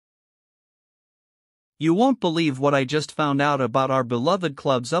You won't believe what I just found out about our beloved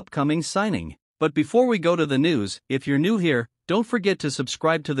club's upcoming signing. But before we go to the news, if you're new here, don't forget to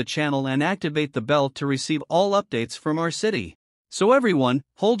subscribe to the channel and activate the bell to receive all updates from our city. So everyone,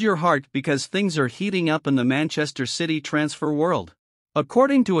 hold your heart because things are heating up in the Manchester City transfer world.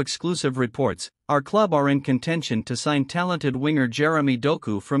 According to exclusive reports, our club are in contention to sign talented winger Jeremy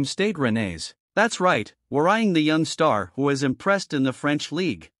Doku from Stade Rennais. That's right, we're eyeing the young star who has impressed in the French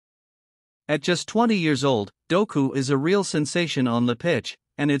league. At just 20 years old, Doku is a real sensation on the pitch,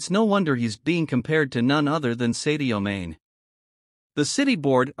 and it's no wonder he's being compared to none other than Sadio Mane. The City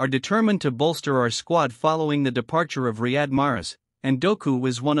board are determined to bolster our squad following the departure of Riyad Mahrez, and Doku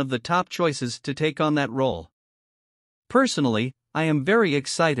is one of the top choices to take on that role. Personally, I am very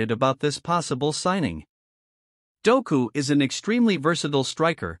excited about this possible signing. Doku is an extremely versatile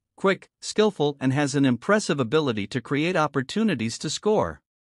striker, quick, skillful, and has an impressive ability to create opportunities to score.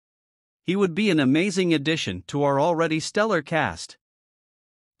 He would be an amazing addition to our already stellar cast.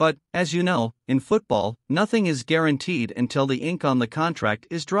 But, as you know, in football, nothing is guaranteed until the ink on the contract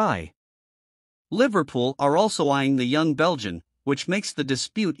is dry. Liverpool are also eyeing the young Belgian, which makes the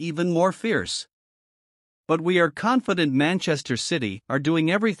dispute even more fierce. But we are confident Manchester City are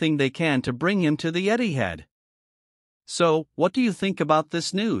doing everything they can to bring him to the Etihad. So, what do you think about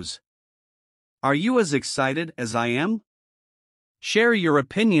this news? Are you as excited as I am? Share your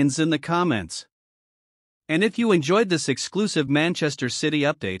opinions in the comments. And if you enjoyed this exclusive Manchester City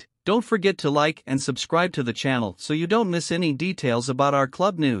update, don't forget to like and subscribe to the channel so you don't miss any details about our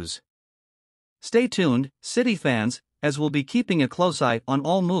club news. Stay tuned, City fans, as we'll be keeping a close eye on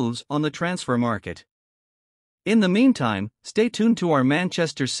all moves on the transfer market. In the meantime, stay tuned to our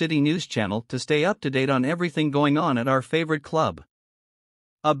Manchester City news channel to stay up to date on everything going on at our favorite club.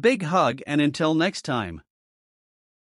 A big hug and until next time.